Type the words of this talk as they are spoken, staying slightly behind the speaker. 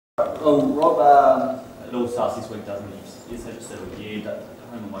Well, Rob, it all starts this week, doesn't it? It's such a settled year.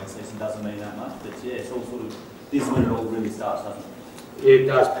 Home and away season doesn't mean that much, but yeah, it's all sort of, this is when it all really starts, doesn't it? Yeah, it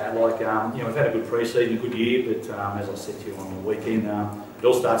does, Pat. Like, we've had a good pre-season, a good year, but as I said to you on the weekend, it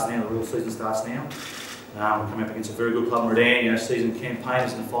all starts now. The real season starts now. We're coming up against a very good club in Redan. Season campaign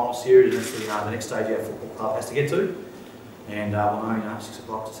is in the final series, and that's the next stage our football club has to get to. And we'll know, 6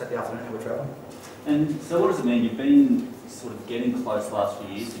 o'clock to Saturday afternoon, how we're travelling. And so what does it mean? You've been sort of getting close the last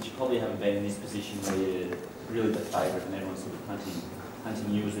few years, but you probably haven't been in this position where you're really the favourite and everyone's sort of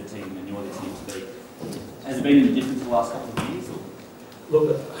hunting you as a team and you're the team to beat. Has it been any different for the last couple of years? Or?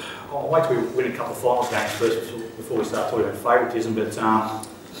 Look, I'll wait till we win a couple of finals games first before we start talking about favouritism, but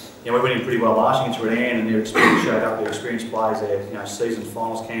we're winning pretty well last year against Redan, and their experience showed up. Their experienced players, their season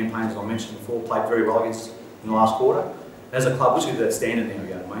finals campaigns, as I mentioned before, played very well against in the last quarter. As a club, we're just that standard now,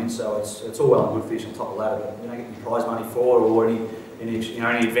 you know what I mean? So it's all well and good fishing on top of the ladder, but you don't get any prize money for it or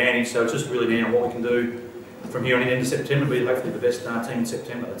any advantage. So it's just really now what we can do from here on into September. Be hopefully the best team in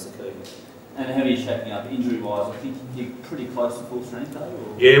September. That's the key. And how are you shaping up injury-wise? I think you're pretty close to full strength, though.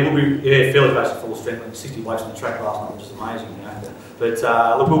 Or? Yeah, we'll be fairly close to full strength. Like 60 blokes on the track last night, which is amazing, you know. But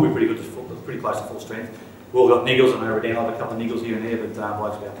look, we'll be pretty close to full strength. We've all got niggles, and over down, I've a couple of niggles here and there, but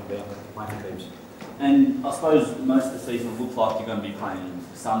blokes will be up and down playing for teams. And I suppose most of the season will look like you're going to be playing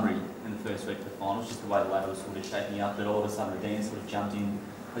Sunbury in the first week of the finals, just the way the ladder was sort of shaping up, but all of a sudden Redan sort of jumped in.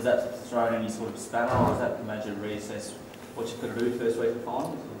 Has that thrown any sort of spanner, or has that made you reassess what you've got to do first week of the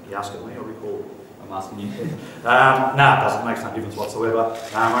finals? You asking me or recall? I'm asking you. No, it doesn't make no difference whatsoever.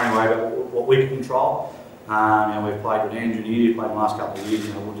 Anyway, but what we can control, we've played Redan during the year, played the last couple of years,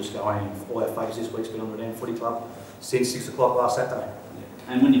 we'll just go in and all our focus this week's been on Redan Footy Club since 6 o'clock last Saturday.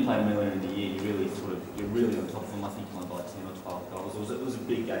 And when you played them earlier in the year, you're really on top of them. I think you won by 10 or 12 goals. It was a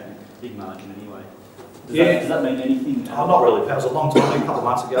big game, big margin anyway. Does that mean anything? Not really. That was a long time, a couple of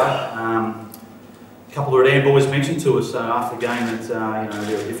months ago. A couple of Redan boys mentioned to us after the game that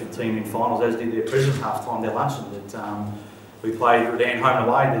they're a different team in finals, as did their president half time their luncheon. That we played Redan home and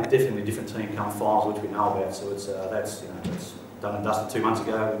away. They're definitely a different team come finals, which we know about. So that's done and dusted 2 months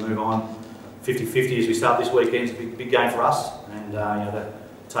ago. We move on 50-50 as we start this weekend. It's a big game for us, and to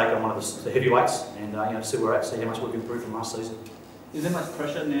take on one of the heavyweights and see where we're at, see how much we've improved from last season. Is there much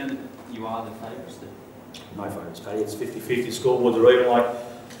pressure now that you are the favourites? No favourites, Paddy. It's 50-50. Scoreboards are even. Like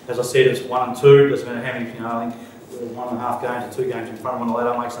as I said, it's 1 and 2. Doesn't matter how many. I think we're 1.5 games or 2 games in front of one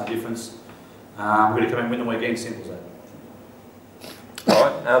another. Makes no difference. We're going to come and win the weekend. Simple as that.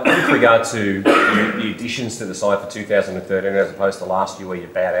 All right. With regard to the additions to the side for 2013, as opposed to last year where you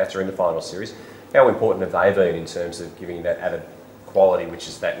bowed out during the final series, how important have they been in terms of giving you that added quality, which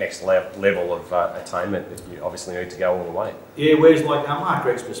is that next level of attainment that you obviously need to go all the way? Yeah, whereas like Mark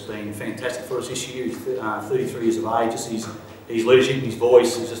Rex's been fantastic for us this year. He's 33 years of age. Just his leadership, his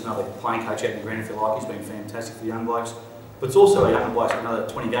voice. He's just another playing coach out in the ground, if you like. He's been fantastic for the young blokes. But it's also a young blokes with another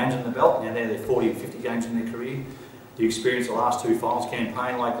 20 games in the belt. Now they're 40 or 50 games in their career. The experience of the last 2 finals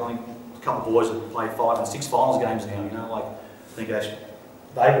campaign, like I think a couple of boys have played 5 and 6 finals games now. Like I think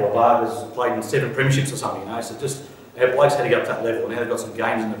David or Bart has played in 7 premierships or something. So just our blokes had to get up to that level. Now they've got some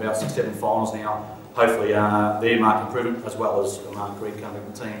games in about 6, 7 finals now. Hopefully their mark improvement as well as Mark Greg coming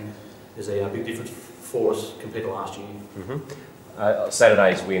to the team is a big difference for us compared to last year.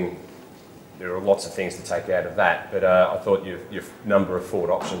 Saturday's win, there are lots of things to take out of that, but I thought your number of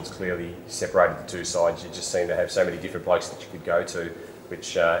forward options clearly separated the 2 sides. You just seem to have so many different blokes that you could go to,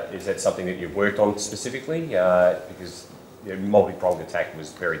 which is that something that you've worked on specifically? Because your multi-pronged attack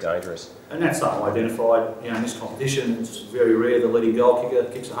was very dangerous. And that's something I identified, in this competition. It's very rare the leading goal kicker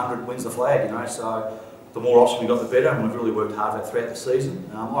kicks 100, wins the flag, so the more options we got, the better, and we've really worked hard at that throughout the season.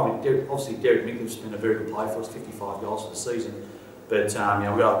 Obviously Derek Mickle's been a very good player for us, 55 goals for the season. But we've got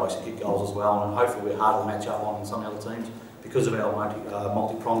other blokes to kick goals as well, and hopefully we're harder to match up on than some other teams because of our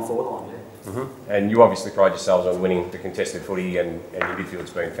multi-pronged forward line. And you obviously pride yourselves on winning the contested footy, and your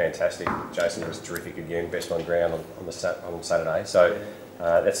midfield's been fantastic. Jason was terrific again, best on ground on Saturday. So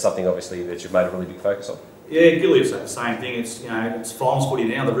that's something obviously that you've made a really big focus on. Yeah, Gilly was saying the same thing. It's finals footy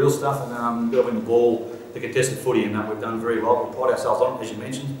now, the real stuff, and we've got to win the ball, the contested footy, and we've done very well. We pride ourselves on it, as you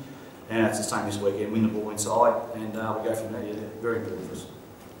mentioned. And it's the same this weekend, win the ball inside, and we go from there. Very important for us.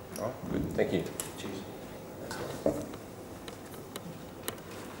 All right, good. Thank you. Cheers.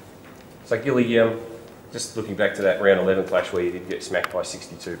 So Gilly, just looking back to that round 11 clash where you did get smacked by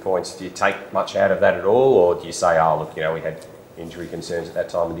 62 points, do you take much out of that at all, or do you say, oh look, we had injury concerns at that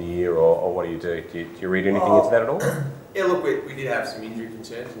time of the year, or what do you do? Do you read anything into that at all? Yeah, look, we did have some injury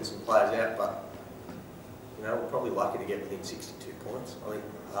concerns and some players out, but we're probably lucky to get within 62 points. I think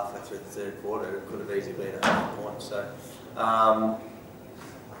halfway through the 3rd quarter, it could have easily been 100 points. So,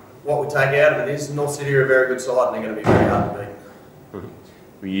 what we take out of it is North City are a very good side and they're going to be very hard to beat.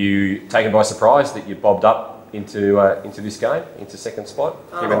 Were you taken by surprise that you bobbed up into this game, into second spot,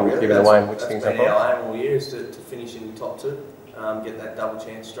 given the way in which things have gone? That's been our gone? aim all year, is to finish in the top two, get that double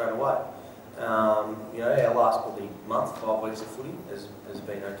chance straight away. You know, our last probably month, 5 weeks of footy has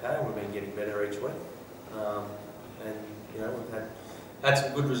been okay, and we've been getting better each week. And you know, we've had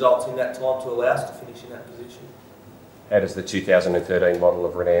some good results in that time to allow us to finish in that position. How does the 2013 model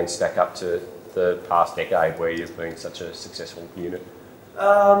of Redan stack up to the past decade where you've been such a successful unit?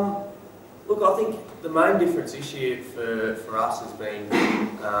 Look, I think the main difference this year for us has been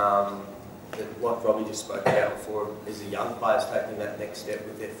that what Robbie just spoke about before is the young players taking that next step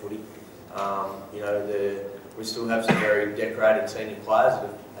with their footy. You know, we still have some very decorated senior players that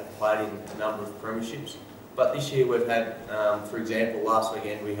have played in a number of premierships. But this year we've had, for example, last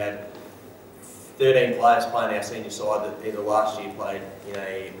weekend we had 13 players playing our senior side that either last year played in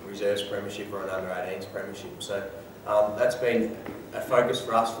a reserves premiership or an under-18s premiership. So that's been a focus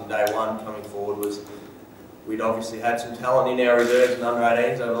for us from day one coming forward. Was we'd obviously had some talent in our reserves and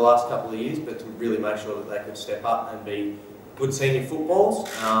under-18s over the last couple of years, but to really make sure that they could step up and be good senior footballs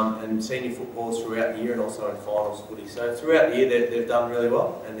and senior footballs throughout the year and also in finals footy. So throughout the year they've done really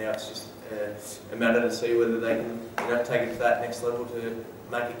well, and now it's just a matter to see whether they can take it to that next level to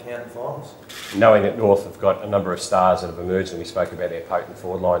make it count in finals. Knowing that North have got a number of stars that have emerged, and we spoke about their potent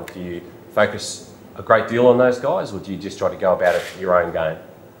forward line, do you focus a great deal on those guys, or do you just try to go about it your own game?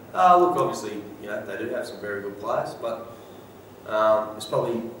 Look, obviously, you know, they do have some very good players, but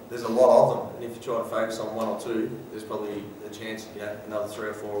there's a lot of them, and if you try to focus on one or two, there's probably a chance, you know, another 3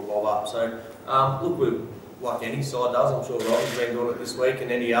 or 4 will bob up. So, look, like any side does, I'm sure Robbie's been doing it this week, and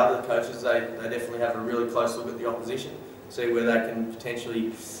any other coaches, they definitely have a really close look at the opposition, see where they can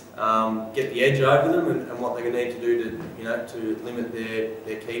potentially get the edge over them and what they're going to need to do to, you know, to limit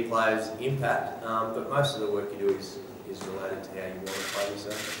their key players' impact. But most of the work you do is related to how you want to play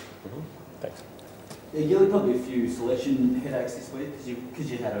yourself. Thanks. Yeah, Gilly, probably a few selection headaches this week because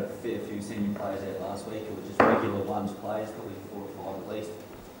you had a fair few senior players out last week, or just regular ones players, probably 4 or 5 at least.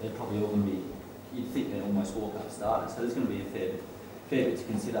 They're probably all going to be, you'd think they're almost walk-up starters, so there's going to be a fair bit to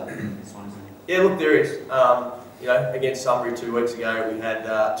consider in this one, isn't there? Yeah, look, there is. You know, against Sunbury 2 weeks ago, we had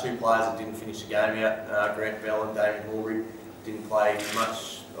 2 players that didn't finish the game out. Grant Bell and Damien Horbury didn't play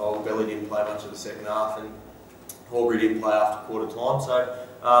much. Belly didn't play much of the second half, and Horbury didn't play after quarter time.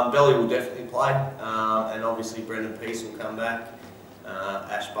 So Belly will definitely play, and obviously Brendan Peace will come back.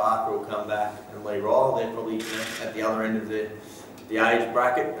 Ash Barker will come back, and Lee Ryle. They're probably, you know, at the other end of the age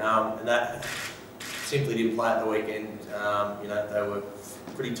bracket, and that simply didn't play at the weekend. You know, they were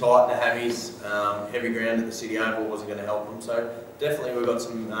pretty tight in the hammies. Heavy ground at the City Oval wasn't going to help them. So definitely we've got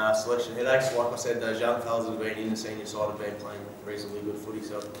some selection headaches. Like I said, those young fellas that have been in the senior side have been playing reasonably good footy,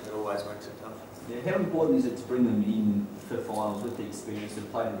 so it always makes it tough. Yeah, how important is it to bring them in for finals with the experience?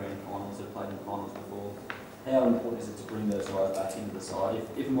 They've played in grand finals, they've played in finals before. How important is it to bring those guys back into the side?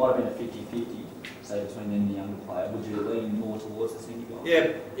 If it might have been a 50-50, say between them and the younger player, would you lean more towards the senior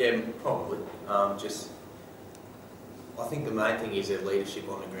guys? Yeah, probably. I think the main thing is their leadership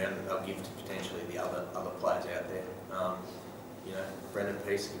on the ground that they'll give to potentially the other players out there. You know, Brendan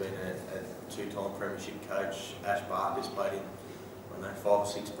Peace has been a 2-time premiership coach. Ash Barker's played in, I don't know, 5 or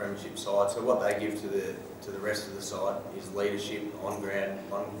 6 premiership sides. So what they give to the rest of the side is leadership on ground,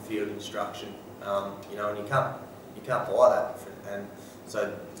 on field instruction. You know, and you can't buy that. And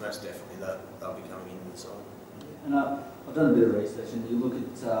so most definitely they'll be coming into the side. And I've done a bit of research, and you look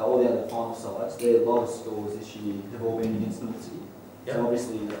at all the other final sides, their lowest scores this year have all been against North City. Yep. So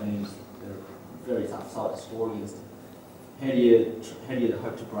obviously that means they're a very tough side to score against. How do you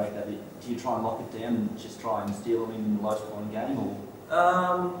hope to break that? Do you try and lock it down and just try and steal them in the low scoring game, or?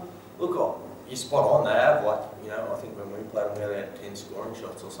 Look, you're spot on. They have, like, you know, I think when we played them, we only had 10 scoring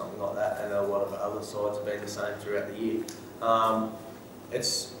shots or something like that, and a lot of the other sides have been the same throughout the year. I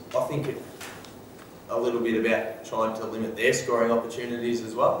think a little bit about trying to limit their scoring opportunities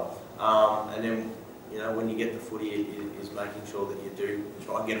as well. And then, you know, when you get the footy, is making sure that you do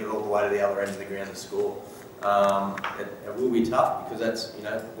try and get it all the way to the other end of the ground to score. It will be tough because that's, you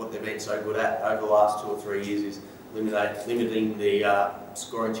know, what they've been so good at over the last 2 or 3 years is limiting the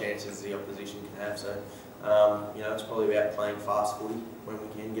scoring chances the opposition can have. So, you know, it's probably about playing fast footy when we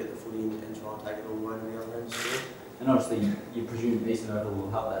can get the footy and try and take it all the way to the other end to score. And obviously, you presume Eastern Oval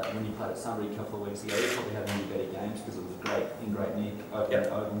will help that. When you played at Sunbury a couple of weeks ago, you probably had one of your better games because it was great nick, open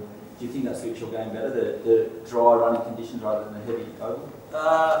oval. Do you think that suits your game better, the dry running conditions rather than the heavy oval?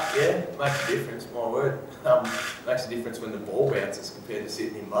 Yeah, makes a difference, my word. Makes a difference when the ball bounces compared to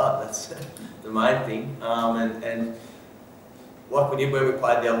sitting in mud. That's the main thing. And like we did when we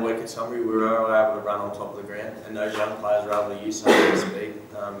played the other week at Sunbury, we were able to run on top of the ground, and those young players were able to use some of their speed.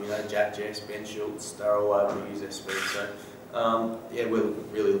 You know, Jack Jess, Ben Schultz, they're all able to use their speed. So, yeah, we're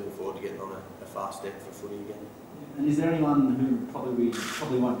really looking forward to getting on a fast step for footy again. And is there anyone who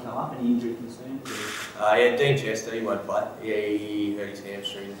probably won't come up? Any injury concerns? Yeah, Dean Chester, he won't play. Yeah, he hurt his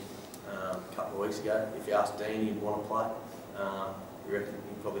hamstring a couple of weeks ago. If you ask Dean, he'd want to play. You reckon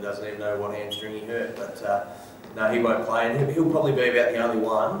he probably doesn't even know what hamstring he hurt, but no, he won't play. And he'll probably be about the only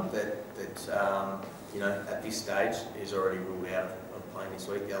one that you know, at this stage is already ruled out of playing this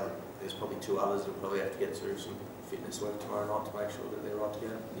week. There's probably 2 others that'll probably have to get through some fitness work tomorrow night to make sure that they're right to go.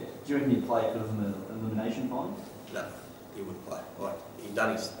 Yeah. Do you reckon he'd play because of an elimination final? No, he wouldn't play. Like,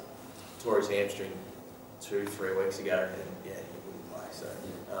 tore his hamstring 2-3 weeks ago, and yeah, he wouldn't play. So,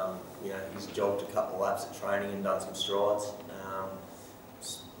 you know, he's jogged a couple of laps at training and done some strides.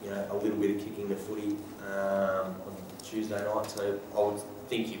 You know, a little bit of kicking the footy on Tuesday night, so I would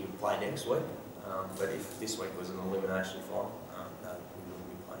think he would play next week. But if this week was an elimination final, no, we wouldn't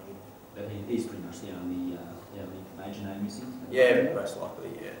be playing him. But he's pretty much the only major name missing. Yeah, most likely,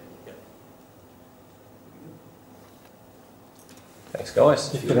 yeah. Yep. Thanks, guys.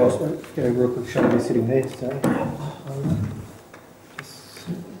 Just get a real quick shot of you sitting there, so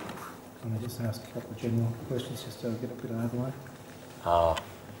just ask a couple of general questions just to get a bit of overlay. Ah,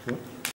 Sure.